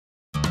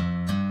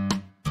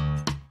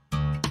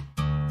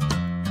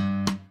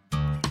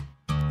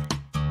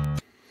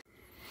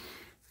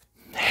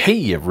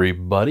Hey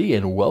everybody,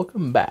 and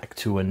welcome back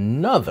to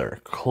another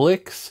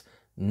Clix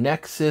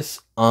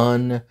Nexus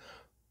unboxing.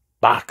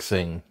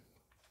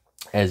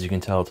 As you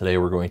can tell, today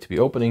we're going to be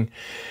opening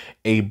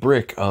a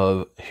brick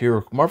of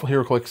Marvel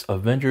Heroclix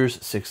Avengers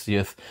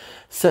 60th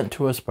sent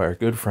to us by our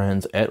good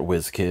friends at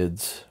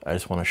Wizkids. I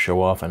just want to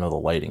show off. I know the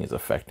lighting is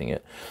affecting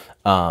it.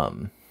 I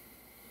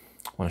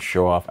want to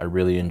show off. I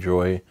really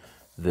enjoy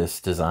this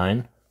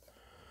design.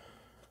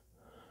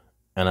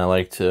 And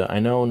I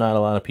know not a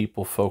lot of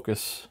people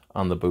focus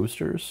on the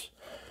boosters,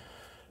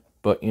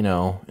 but you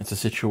know, it's a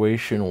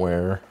situation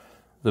where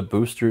the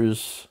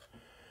boosters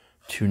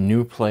to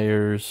new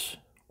players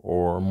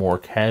or more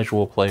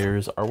casual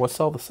players are what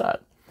sell the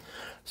set.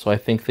 So I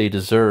think they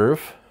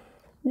deserve,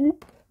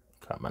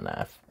 cut my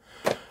knife.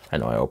 I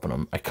know I open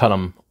them, I cut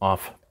them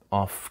off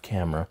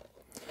camera,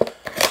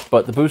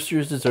 but the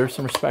boosters deserve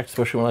some respect,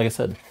 especially when, like I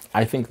said,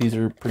 I think these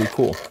are pretty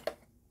cool.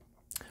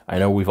 I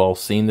know we've all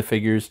seen the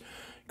figures.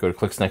 Go to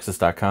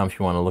ClixNexus.com if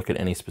you want to look at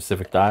any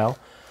specific dial.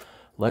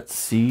 Let's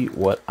see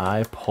what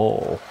I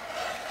pull.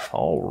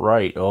 All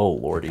right. Oh,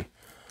 lordy.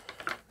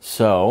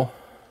 So,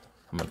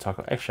 I'm going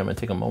to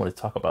take a moment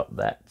to talk about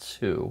that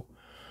too.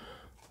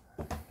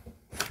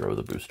 Throw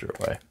the booster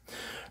away.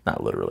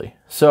 Not literally.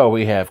 So,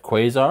 we have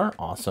Quasar.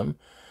 Awesome.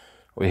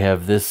 We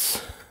have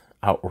this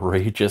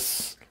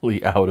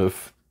outrageously out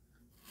of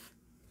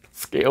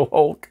scale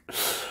Hulk.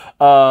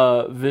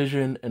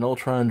 Vision, an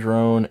Ultron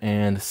drone,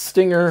 and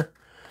Stinger.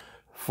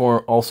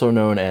 Also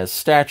known as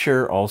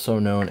Stature, also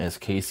known as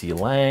Casey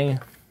Lang.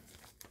 I'm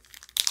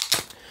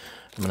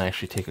going to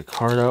actually take a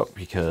card out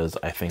because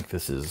I think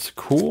this is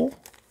cool.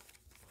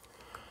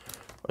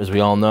 As we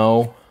all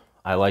know,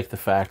 I like the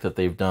fact that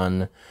they've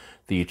done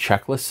the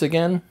checklists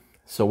again.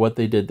 So what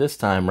they did this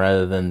time,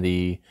 rather than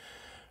the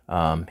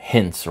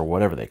hints or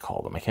whatever they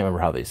call them, I can't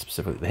remember how they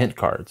specifically, the hint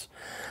cards.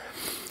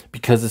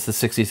 Because it's the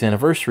 60th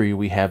anniversary,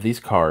 we have these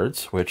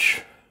cards,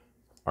 which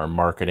are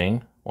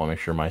marketing. I want to make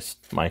sure my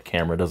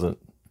camera doesn't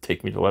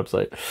take me to the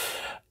website.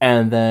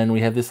 And then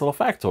we have this little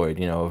factoid,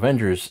 you know,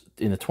 Avengers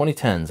in the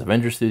 2010s,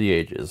 Avengers Through the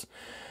Ages.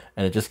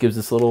 And it just gives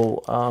this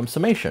little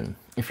summation.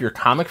 If you're a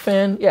comic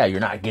fan, yeah, you're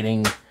not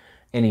getting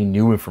any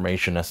new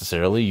information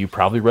necessarily. You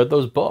probably read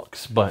those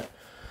books. But,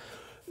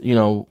 you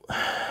know,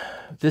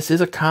 this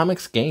is a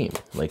comics game.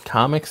 Like,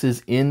 comics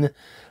is in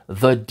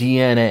the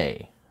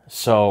DNA.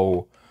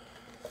 So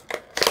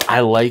I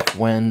like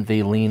when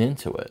they lean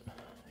into it,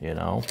 you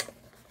know.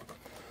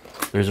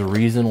 There's a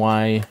reason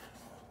why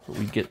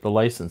we get the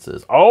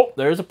licenses. Oh,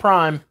 there's a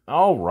Prime.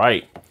 All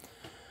right.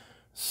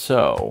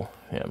 So,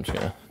 yeah, I'm just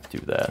going to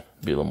do that.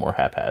 Be a little more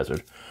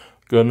haphazard.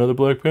 Got another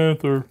Black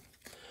Panther.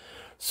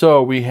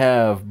 So, we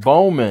have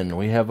Bowman.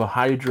 We have a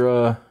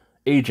Hydra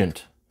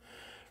agent.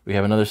 We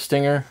have another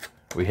Stinger.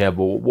 We have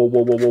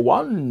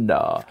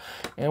Wanda.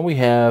 And we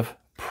have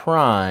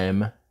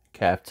Prime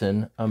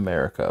Captain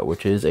America,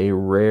 which is a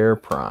rare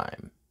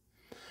Prime.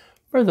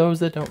 For those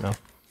that don't know.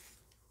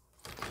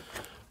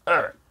 All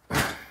right.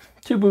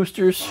 Two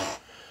boosters,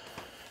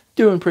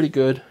 doing pretty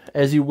good.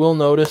 As you will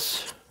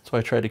notice, that's why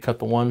I tried to cut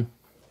the one.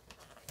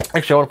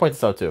 Actually, I want to point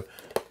this out too,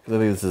 because I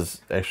think this is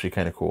actually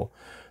kind of cool.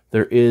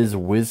 There is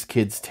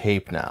Wizkids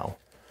tape now.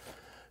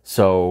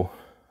 So,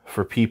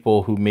 for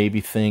people who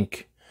maybe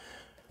think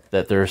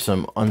that there are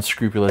some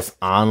unscrupulous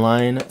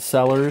online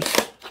sellers,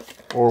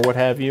 or what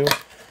have you,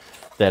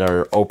 that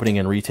are opening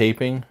and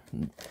retaping,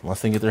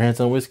 unless they can get their hands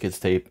on Wizkids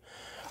tape.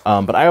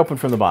 But I opened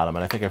from the bottom,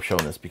 and I think I've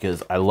shown this,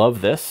 because I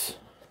love this.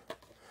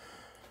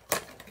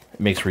 It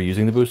makes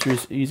reusing the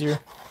boosters easier.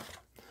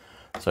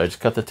 So I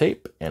just cut the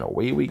tape, and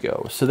away we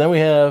go. So then we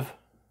have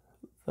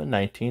the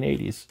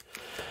 1980s.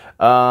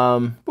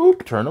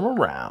 Boop, turn them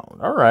around.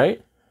 All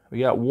right. We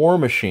got War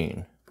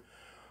Machine.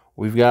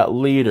 We've got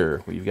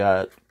Leader. We've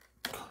got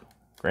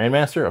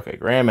Grandmaster. Okay,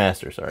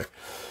 Grandmaster, sorry.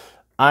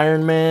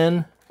 Iron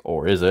Man,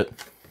 or is it?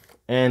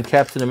 And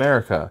Captain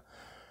America,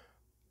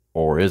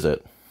 or is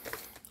it?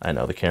 I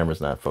know the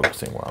camera's not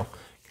focusing well.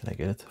 Can I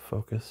get it to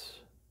focus?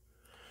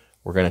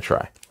 We're going to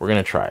try. We're going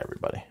to try,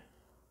 everybody.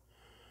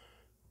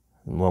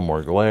 A little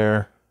more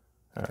glare.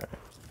 All right.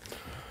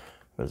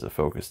 But is it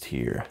focused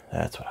here?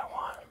 That's what I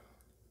want.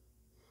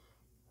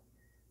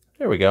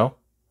 There we go.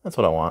 That's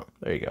what I want.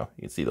 There you go.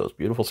 You can see those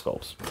beautiful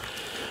sculpts.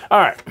 All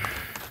right.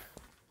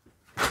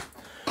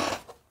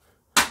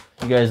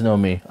 You guys know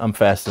me. I'm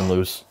fast and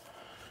loose.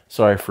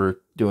 Sorry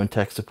for doing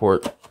tech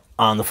support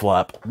on the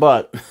flop,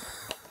 but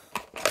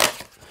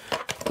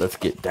let's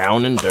get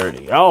down and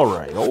dirty. All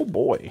right. Oh,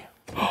 boy.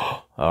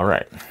 All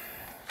right.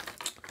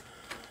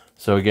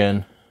 So,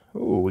 again,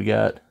 ooh, we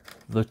got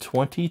the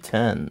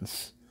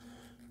 2010s.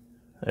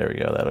 There we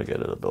go. That'll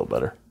get it a little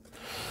better.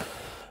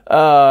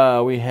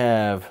 We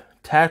have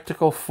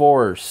Tactical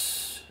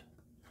Force,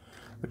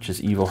 which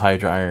is Evil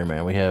Hydra Iron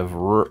Man. We have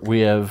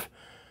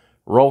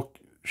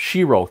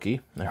She-Rolky.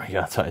 There we go.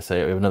 That's how I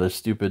say it. We have another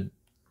stupid,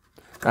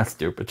 not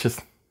stupid,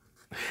 just,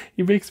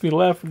 he makes me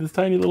laugh with his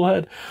tiny little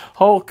head.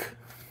 Hulk.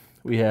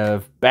 We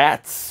have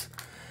Bats.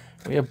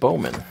 We have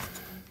Bowman.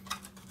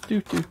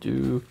 Do, do,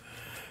 do.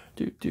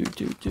 Do, do,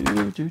 do,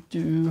 do, do,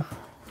 do.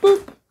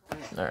 Boop.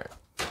 All right.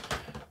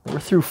 We're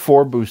through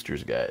 4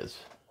 boosters, guys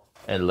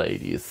and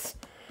ladies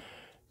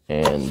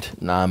and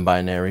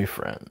non-binary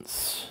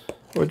friends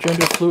or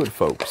gender fluid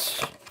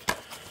folks.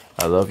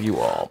 I love you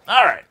all.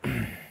 All right.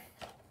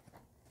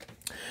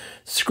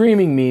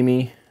 Screaming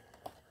Mimi,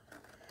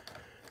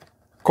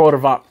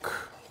 Korvak,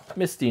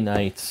 Misty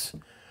Knights,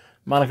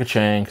 Monica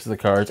Chang because of the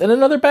cards, and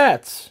another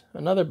Bats.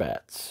 Another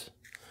Bats.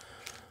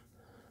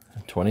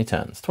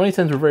 2010s.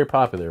 2010s were very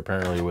popular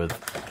apparently with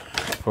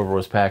whoever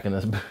was packing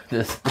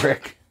this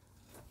brick.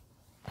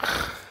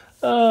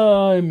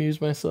 Oh, I amuse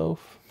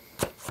myself.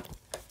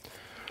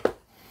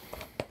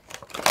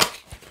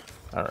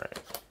 All right.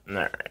 All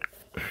right.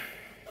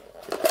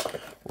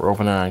 We're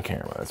opening on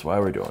camera. That's why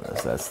we're doing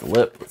this. That's the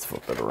lip. Let's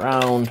flip it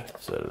around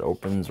so that it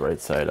opens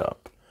right side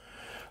up.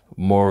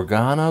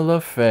 Morgana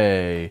Le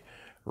Fay.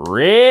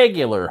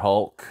 Regular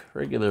Hulk.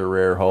 Regular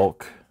rare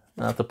Hulk.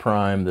 Not the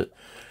Prime that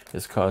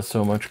has caused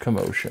so much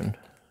commotion.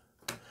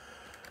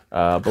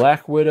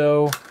 Black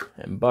Widow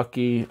and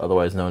Bucky,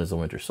 otherwise known as the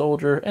Winter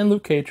Soldier, and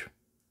Luke Cage.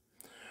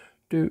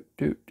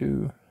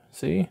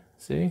 See?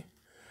 See?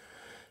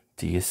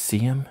 Do you see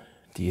him?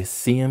 Do you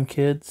see him,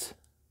 kids?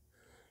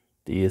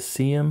 Do you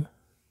see him?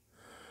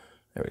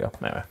 There we go.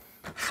 Anyway.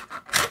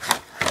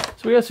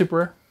 So we got super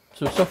rare.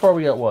 So far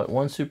we got what?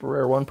 1 super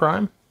rare, 1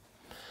 prime.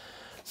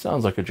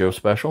 Sounds like a Joe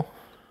special.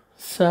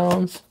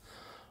 Sounds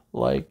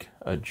like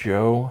a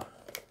Joe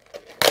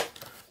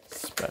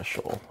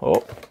special.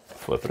 Oh,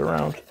 flip it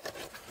around.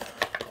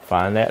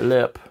 Find that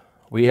lip.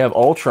 We have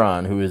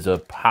Ultron, who is a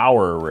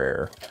power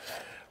rare.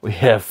 We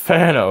have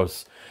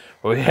Thanos.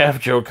 We have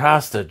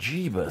Jocasta,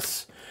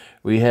 Jeebus.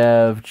 We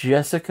have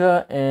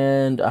Jessica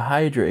and a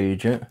Hydra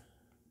agent.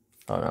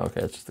 Oh, no,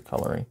 okay, it's just the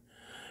coloring.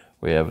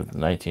 We have the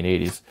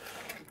 1980s.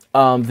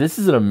 This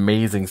is an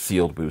amazing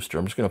sealed booster.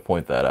 I'm just going to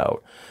point that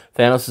out.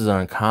 Thanos is an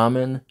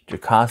uncommon.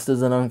 Jocasta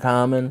is an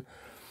uncommon.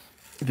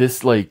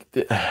 This, like,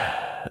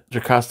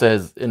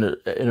 Jocasta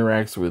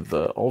interacts with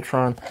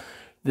Ultron.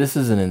 This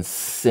is an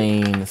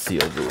insane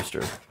sealed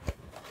booster.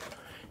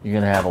 You're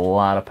going to have a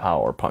lot of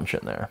power punch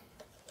in there.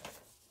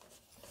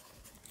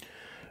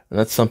 And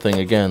that's something,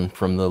 again,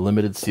 from the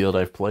limited sealed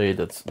I've played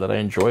that I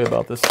enjoy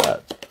about this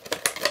set.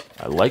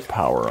 I like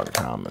power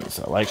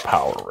uncommons. I like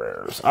power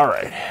rares. All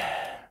right.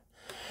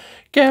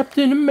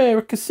 Captain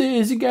America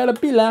says you gotta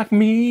be like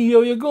me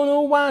or you're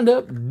gonna wind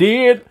up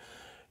dead.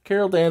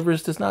 Carol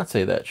Danvers does not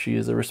say that. She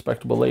is a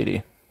respectable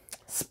lady.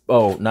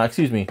 Oh, no,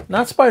 excuse me.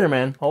 Not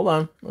Spider-Man. Hold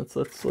on. Let's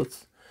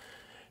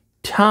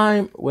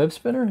Time web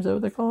spinner? Is that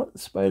what they call it?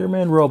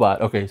 Spider-Man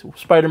robot. Okay, so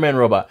Spider-Man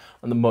robot.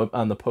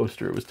 On the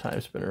poster it was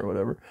Time Spinner or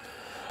whatever.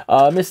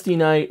 Misty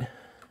Knight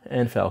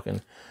and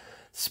Falcon.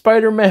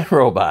 Spider-Man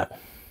robot.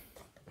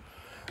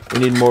 We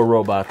need more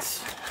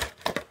robots.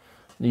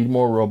 Need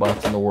more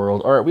robots in the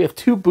world. All right, we have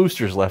 2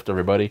 boosters left,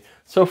 everybody.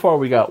 So far,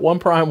 we got 1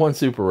 prime, 1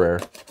 super rare.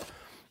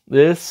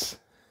 This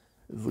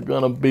is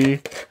gonna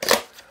be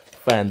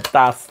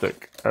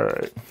fantastic. All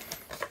right.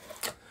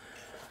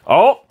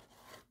 Oh,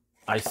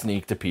 I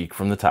sneaked a peek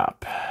from the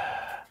top.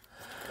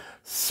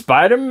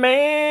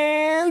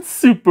 Spider-Man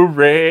super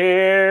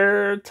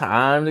rare.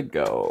 Time to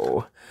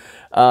go.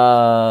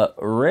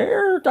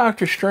 Rare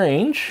Doctor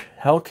Strange,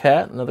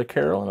 Hellcat, another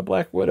Carol, and a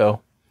Black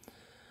Widow.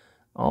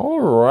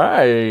 All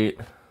right.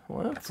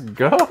 Let's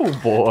go,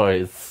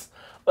 boys.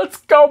 Let's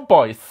go,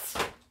 boys.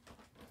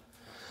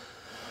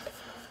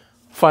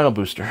 Final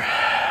booster.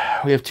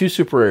 We have 2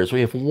 super rares.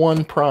 We have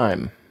 1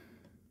 prime.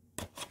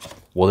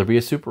 Will there be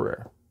a super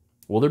rare?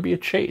 Will there be a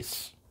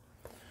chase?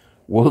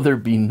 Will there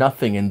be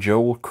nothing and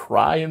Joe will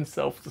cry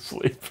himself to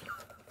sleep?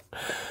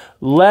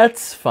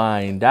 Let's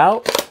find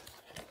out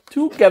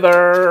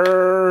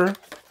together.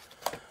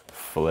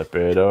 Flip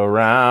it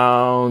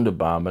around.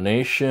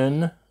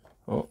 Abomination.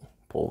 Oh.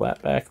 Pull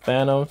that back,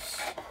 Thanos.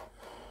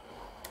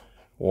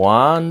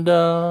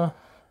 Wanda.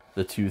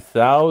 The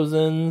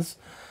 2000s.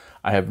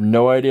 I have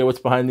no idea what's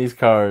behind these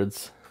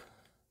cards.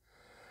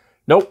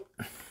 Nope.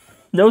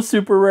 No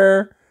super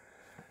rare.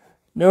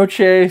 No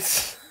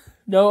chase.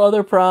 No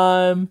other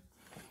prime.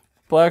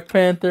 Black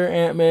Panther,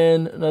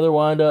 Ant-Man, another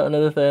Wanda,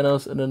 another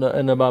Thanos, and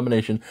an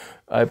Abomination.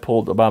 I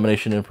pulled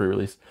Abomination in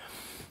pre-release.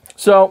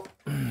 So,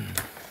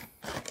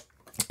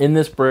 in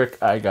this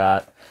brick, I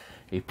got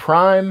a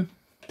prime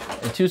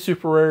and 2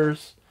 super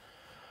rares.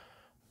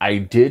 I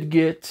did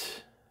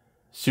get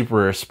super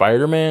rare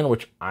Spider-Man,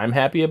 which I'm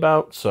happy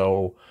about,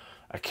 so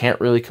I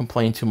can't really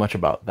complain too much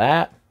about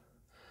that.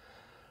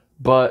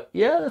 But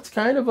yeah, that's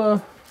kind of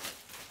a,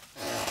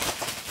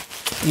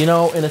 you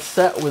know, in a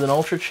set with an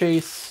Ultra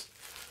Chase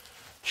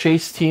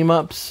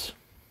team-ups,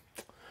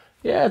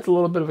 yeah, it's a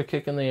little bit of a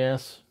kick in the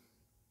ass.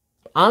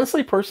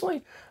 Honestly,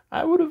 personally,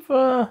 I would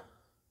have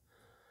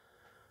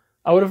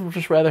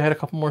just rather had a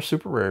couple more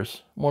super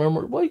rares. One or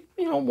more, like,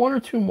 you know, 1 or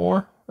 2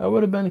 more. That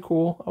would have been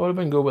cool. I would have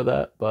been good with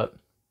that. But,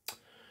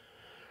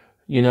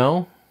 you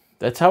know,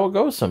 that's how it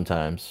goes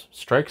sometimes.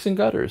 Strikes and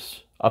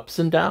gutters. Ups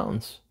and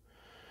downs.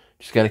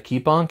 Just got to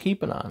keep on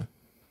keeping on.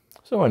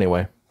 So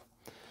anyway,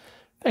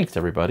 thanks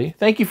everybody.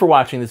 Thank you for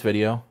watching this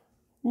video.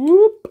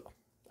 Whoop.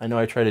 I know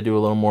I try to do a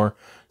little more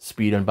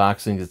speed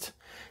unboxings. It's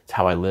It's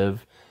how I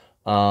live.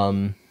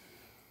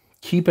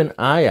 Keep an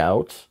eye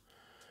out,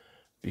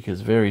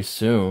 because very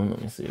soon,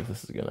 let me see if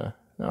this is gonna,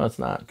 no, it's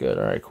not good.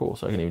 All right, cool.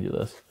 So I can even do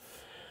this.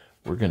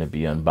 We're gonna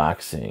be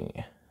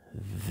unboxing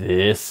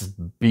this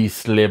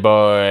beastly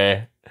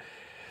boy.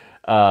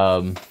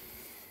 Little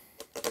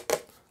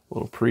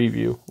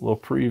preview.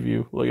 Look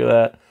at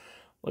that.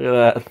 Look at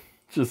that.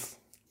 Just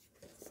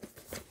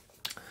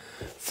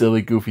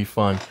silly, goofy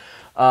fun.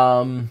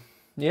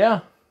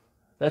 Yeah,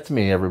 that's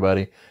me,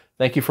 everybody.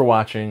 Thank you for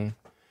watching.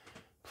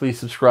 Please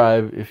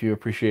subscribe if you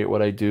appreciate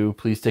what I do.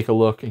 Please take a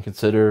look and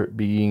consider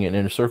being an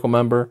Inner Circle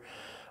member,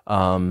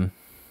 because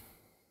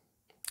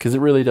it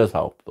really does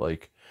help.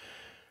 Like,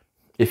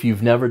 if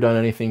you've never done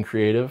anything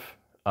creative,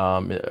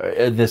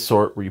 this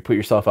sort where you put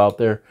yourself out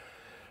there,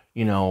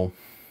 you know,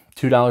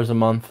 $2 a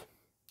month,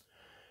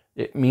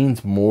 it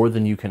means more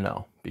than you can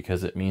know,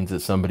 because it means that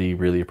somebody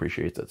really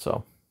appreciates it.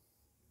 So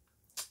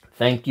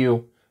thank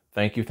you.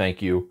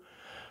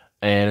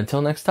 And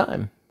until next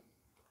time,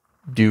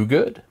 do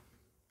good.